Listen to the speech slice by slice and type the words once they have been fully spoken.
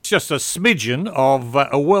just a smidgen of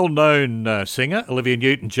a well-known singer, Olivia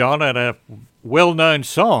Newton-John, and a well-known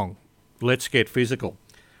song, Let's Get Physical.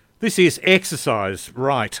 This is Exercise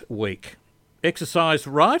Right Week. Exercise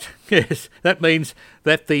right? Yes, that means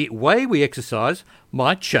that the way we exercise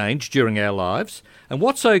might change during our lives, and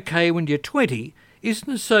what's okay when you're 20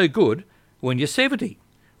 isn't so good when you're 70.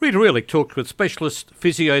 Rita Erlich talked with specialist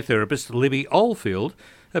physiotherapist Libby Oldfield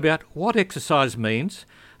about what exercise means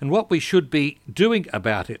and what we should be doing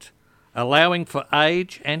about it, allowing for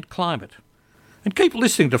age and climate. And keep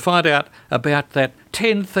listening to find out about that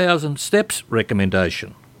 10,000 steps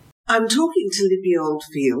recommendation. I'm talking to Libby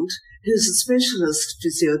Oldfield, who's a specialist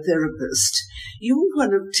physiotherapist. You're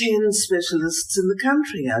one of 10 specialists in the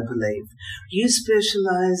country, I believe. You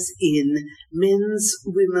specialise in men's,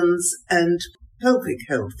 women's and pelvic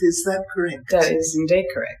health. Is that correct? That is indeed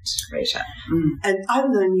correct, Rita. And I've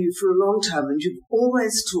known you for a long time, and you've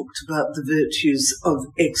always talked about the virtues of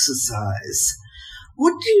exercise.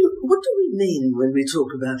 What do we mean when we talk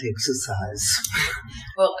about exercise?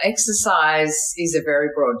 Well, exercise is a very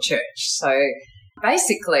broad church. So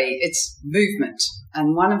basically it's movement.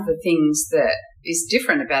 And one of the things that is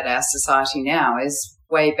different about our society now is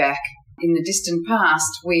way back in the distant past,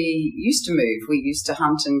 we used to move. We used to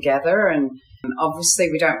hunt and gather, and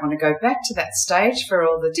obviously we don't want to go back to that stage for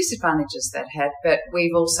all the disadvantages that had, but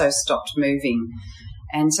we've also stopped moving.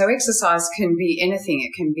 And so exercise can be anything.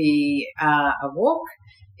 It can be a walk.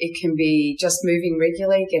 It can be just moving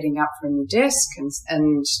regularly, getting up from your desk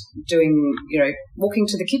and doing, walking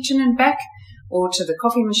to the kitchen and back or to the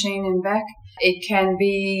coffee machine and back. It can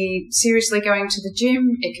be seriously going to the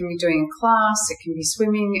gym. It can be doing a class. It can be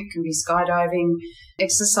swimming. It can be skydiving.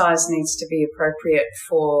 Exercise needs to be appropriate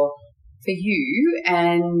for you.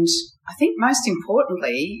 And I think most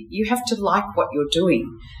importantly, you have to like what you're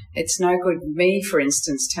doing. It's no good me, for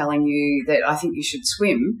instance, telling you that I think you should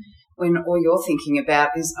swim when all you're thinking about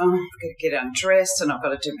is, I've got to get undressed and I've got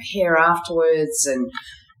to do my hair afterwards. And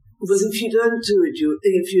well, if you don't do it,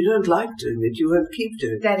 if you don't like doing it, you won't keep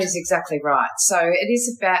doing it. That is exactly right. So it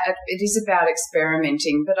is about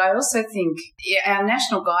experimenting. But I also think our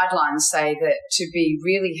national guidelines say that to be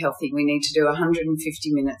really healthy, we need to do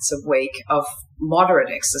 150 minutes a week of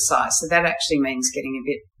moderate exercise. So that actually means getting a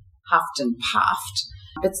bit huffed and puffed.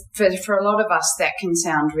 But for a lot of us, that can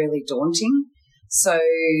sound really daunting. So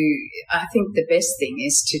I think the best thing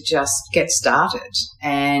is to just get started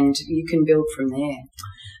and you can build from there.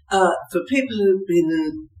 For people who've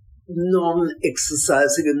been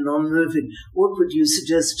non-exercising and non-moving, what would you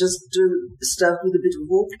suggest? Just start with a bit of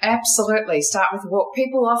walk? Absolutely. Start with a walk.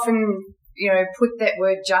 People often, put that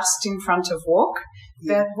word just in front of walk.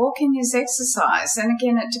 But walking is exercise. And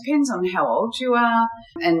again, it depends on how old you are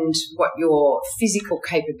and what your physical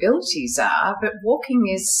capabilities are. But walking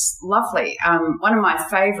is lovely. One of my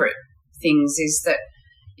favourite things is that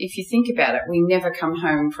if you think about it, we never come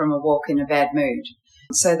home from a walk in a bad mood.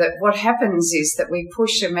 So that what happens is that we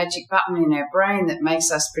push a magic button in our brain that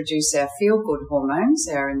makes us produce our feel-good hormones,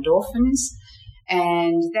 our endorphins.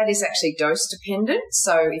 And that is actually dose dependent.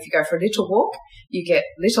 So if you go for a little walk, you get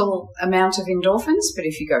little amount of endorphins, but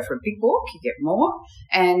if you go for a big walk, you get more.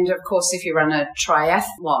 And, of course, if you run a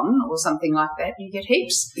triathlon or something like that, you get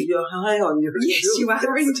heaps. You're high on your endorphins. Yes, you are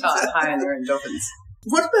high on your endorphins.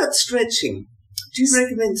 What about stretching? Do you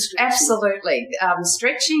recommend stretching? Absolutely.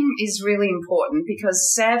 Stretching is really important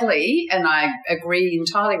because sadly, and I agree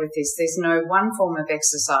entirely with this, there's no one form of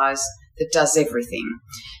exercise that does everything.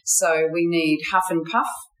 So we need huff and puff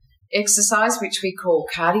exercise, which we call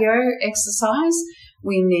cardio exercise.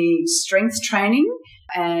 We need strength training,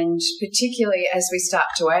 and particularly as we start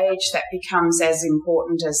to age, that becomes as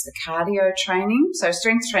important as the cardio training. So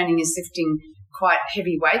strength training is lifting quite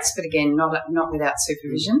heavy weights, but again, not without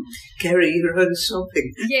supervision. Carry your own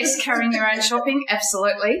shopping. Yes, carrying your own shopping,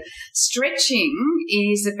 absolutely. Stretching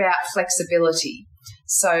is about flexibility.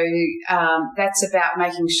 So that's about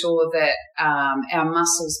making sure that our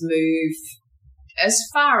muscles move as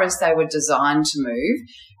far as they were designed to move.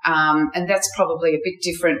 And that's probably a bit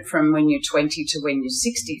different from when you're 20 to when you're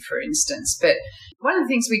 60, for instance. But one of the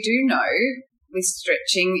things we do know with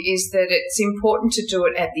stretching is that it's important to do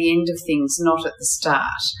it at the end of things, not at the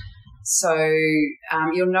start. So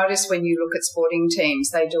you'll notice when you look at sporting teams,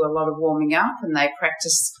 they do a lot of warming up and they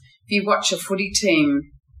practice. If you watch a footy team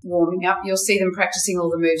warming up, you'll see them practicing all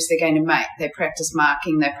the moves they're going to make. They practice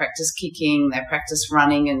marking, they practice kicking, they practice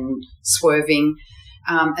running and swerving.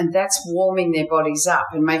 And that's warming their bodies up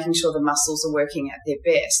and making sure the muscles are working at their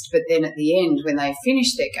best. But then at the end, when they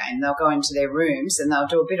finish their game, they'll go into their rooms and they'll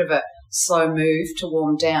do a bit of a slow move to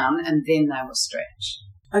warm down and then they will stretch.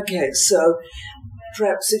 Okay, so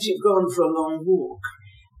perhaps if you've gone for a long walk,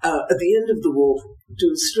 at the end of the walk,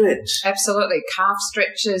 do a stretch. Absolutely. Calf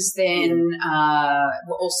stretches then,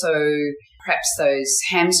 also perhaps those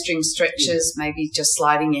hamstring stretches, maybe just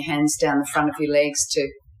sliding your hands down the front of your legs to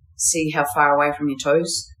see how far away from your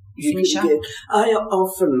toes you finish up. I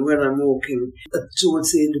often, when I'm walking,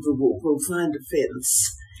 towards the end of a walk, will find a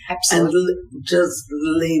fence. Absolutely. And just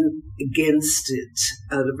lean against it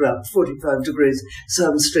at about 45 degrees,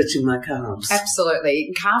 so I'm stretching my calves. Absolutely.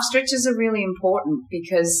 Calf stretches are really important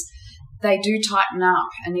because they do tighten up,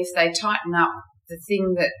 and if they tighten up, the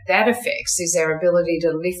thing that affects is our ability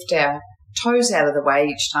to lift our toes out of the way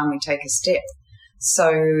each time we take a step.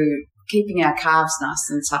 So keeping our calves nice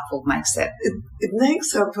and supple makes that. It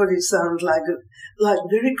makes our body sound like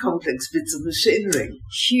very complex bits of machinery.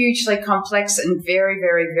 Hugely complex and very,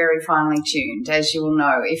 very, very finely tuned, as you will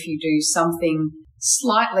know. If you do something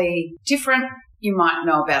slightly different, you might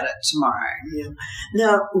know about it tomorrow. Yeah.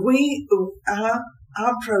 Now,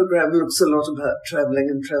 our program looks a lot about travelling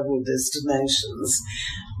and travel destinations.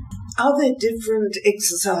 Are there different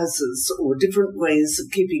exercises or different ways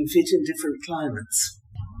of keeping fit in different climates?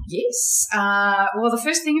 Yes. Well, the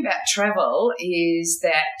first thing about travel is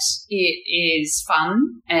that it is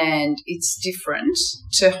fun and it's different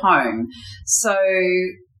to home. So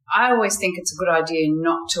I always think it's a good idea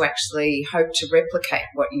not to actually hope to replicate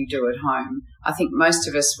what you do at home. I think most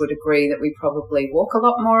of us would agree that we probably walk a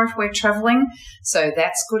lot more if we're travelling, so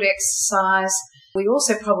that's good exercise. We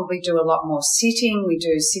also probably do a lot more sitting. We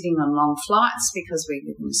do sitting on long flights because we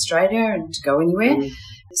live in Australia and to go anywhere.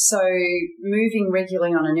 So moving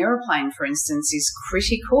regularly on an aeroplane, for instance, is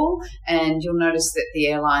critical, and you'll notice that the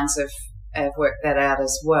airlines have worked that out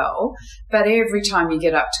as well. But every time you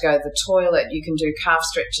get up to go to the toilet, you can do calf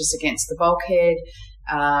stretches against the bulkhead.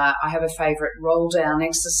 I have a favourite roll-down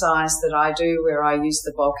exercise that I do where I use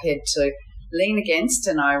the bulkhead to lean against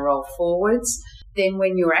and I roll forwards. Then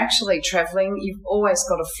when you're actually travelling, you've always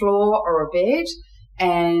got a floor or a bed,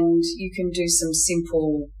 and you can do some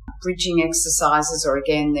simple bridging exercises or,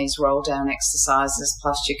 again, these roll-down exercises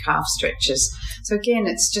plus your calf stretches. So, again,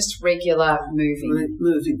 it's just regular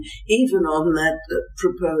moving. Even on that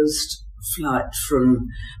proposed flight from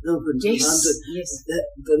Melbourne to London,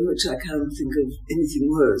 than which I can't think of anything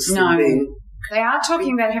worse than being... They are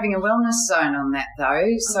talking about having a wellness zone on that,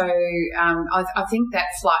 though. So I think that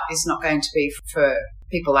flight is not going to be for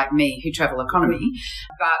people like me who travel economy,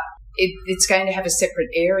 but it's going to have a separate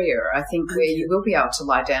area, I think, where you will be able to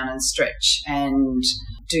lie down and stretch and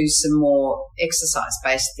do some more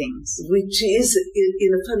exercise-based things. Which is,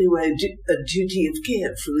 in a funny way, a duty of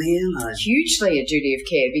care from the airline. Hugely a duty of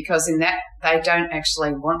care, because in that they don't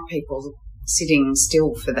actually want people sitting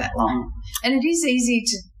still for that long. And it is easy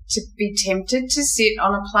to be tempted to sit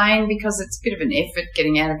on a plane because it's a bit of an effort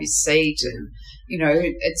getting out of your seat, and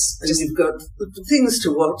it's just, you've got things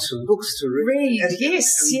to watch and books to read.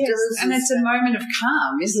 Yes, and it's a moment of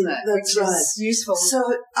calm, isn't it? That's which right. Is useful. So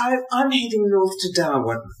I'm heading north to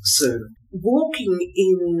Darwin soon. Walking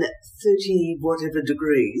in 30 whatever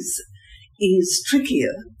degrees is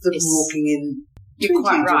trickier than walking in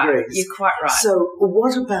 20 degrees. You're quite right. So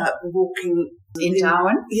what about walking in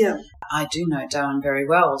Darwin? Yeah. I do know Darwin very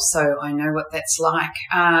well, so I know what that's like.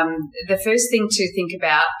 The first thing to think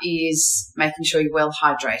about is making sure you're well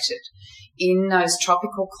hydrated. In those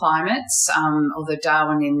tropical climates, although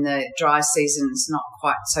Darwin in the dry season is not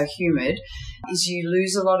quite so humid, is you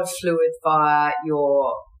lose a lot of fluid via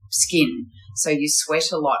your skin. So you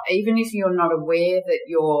sweat a lot. Even if you're not aware that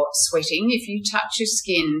you're sweating, if you touch your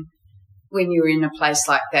skin when you're in a place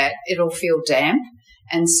like that, it'll feel damp.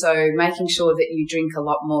 And so making sure that you drink a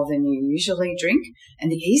lot more than you usually drink.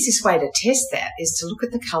 And the easiest way to test that is to look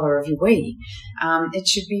at the colour of your wee. It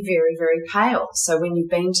should be very, very pale. So when you've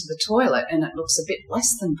been to the toilet and it looks a bit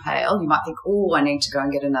less than pale, you might think, I need to go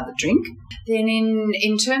and get another drink. Then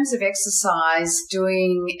in terms of exercise,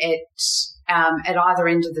 doing it at either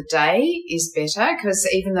end of the day is better, because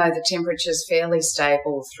even though the temperature is fairly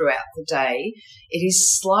stable throughout the day, it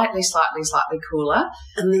is slightly cooler.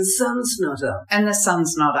 And the sun's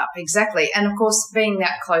not up. Exactly. And, of course, being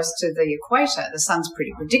that close to the equator, the sun's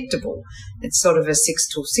pretty predictable. It's sort of a 6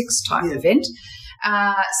 till 6 type event.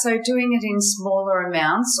 So doing it in smaller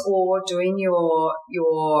amounts, or doing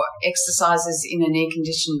your exercises in an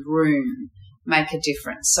air-conditioned room make a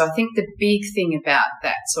difference. So I think the big thing about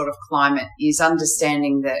that sort of climate is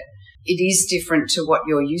understanding that it is different to what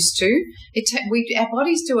you're used to. Our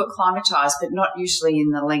bodies do acclimatise, but not usually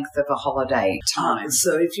in the length of a holiday time.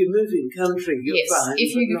 So if you move in country, you're fine.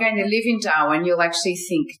 If you're going to live in Darwin, you'll actually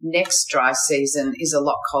think next dry season is a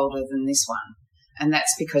lot colder than this one. And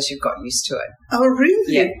that's because you've got used to it. Oh,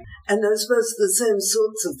 really? Yeah. And I suppose the same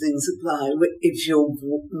sorts of things apply if you're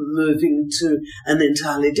moving to an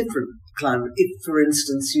entirely different climate. If, for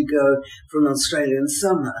instance, you go from Australian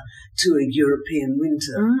summer to a European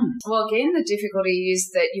winter. Well, again, the difficulty is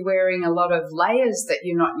that you're wearing a lot of layers that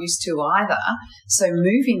you're not used to either. So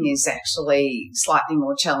moving is actually slightly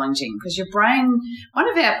more challenging because your brain, one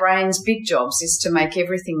of our brain's big jobs is to make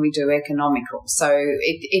everything we do economical. So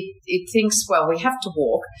it thinks, well, we have to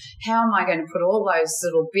walk. How am I going to put all those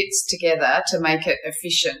little bits together to make it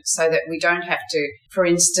efficient so that we don't have to, for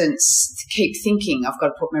instance, keep thinking, I've got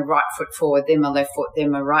to put my right foot forward, then my left foot,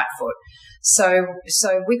 then my right foot. So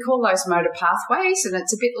we call those motor pathways, and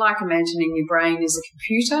it's a bit like imagining your brain is a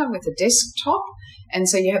computer with a desktop, and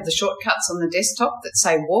so you have the shortcuts on the desktop that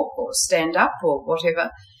say walk or stand up or whatever.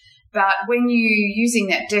 But when you're using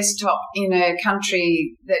that desktop in a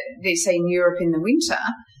country that they say in Europe in the winter,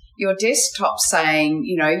 your desktop's saying,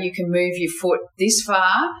 you know, you can move your foot this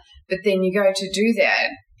far, but then you go to do that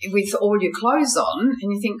with all your clothes on,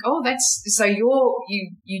 and you think, oh, that's so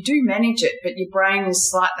you do manage it, but your brain is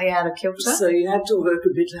slightly out of kilter. So you have to work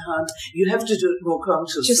a bit hard. You have to do it more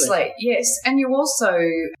consciously. Just like, yes, and you also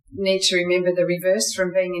need to remember the reverse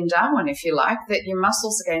from being in Darwin, if you like, that your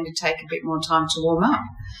muscles are going to take a bit more time to warm up,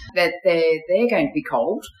 that they're going to be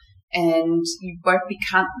cold, and you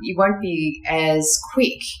won't be as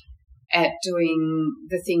quick at doing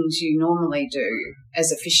the things you normally do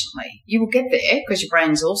as efficiently. You will get there because your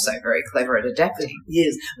brain's also very clever at adapting.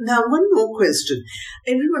 Yes. Now, one more question.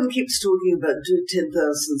 Everyone keeps talking about doing 10,000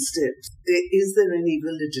 steps. Is there any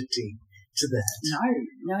validity to that?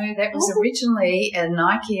 No, that was originally a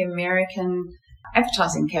Nike American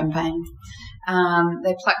advertising campaign.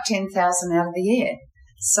 They plucked 10,000 out of the air.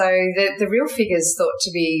 So the real figure's thought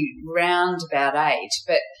to be round about 8,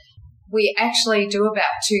 but we actually do about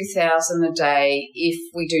 2,000 a day if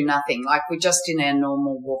we do nothing, like we're just in our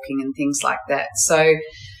normal walking and things like that. So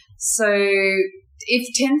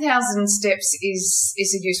if 10,000 steps is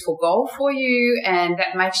a useful goal for you and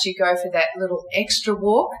that makes you go for that little extra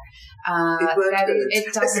walk,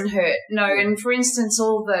 it doesn't hurt. No, and for instance,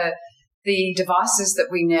 all the devices that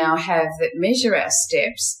we now have that measure our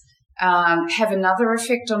steps have another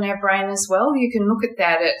effect on our brain as well. You can look at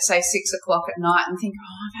that at, say, 6 o'clock at night and think,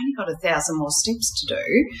 oh, I've only got 1,000 more steps to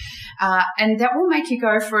do. And that will make you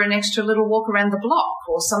go for an extra little walk around the block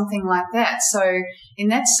or something like that. So in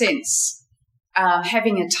that sense,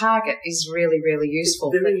 having a target is really, really useful.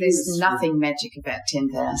 But there's nothing magic about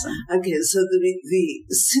 10,000. Okay, so the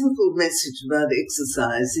simple message about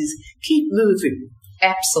exercise is keep moving.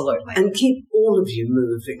 Absolutely. And keep all of you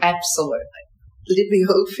moving. Absolutely. Libby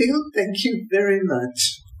Oldfield, thank you very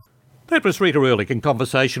much. That was Rita Erlich in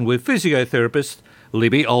conversation with physiotherapist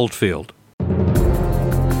Libby Oldfield.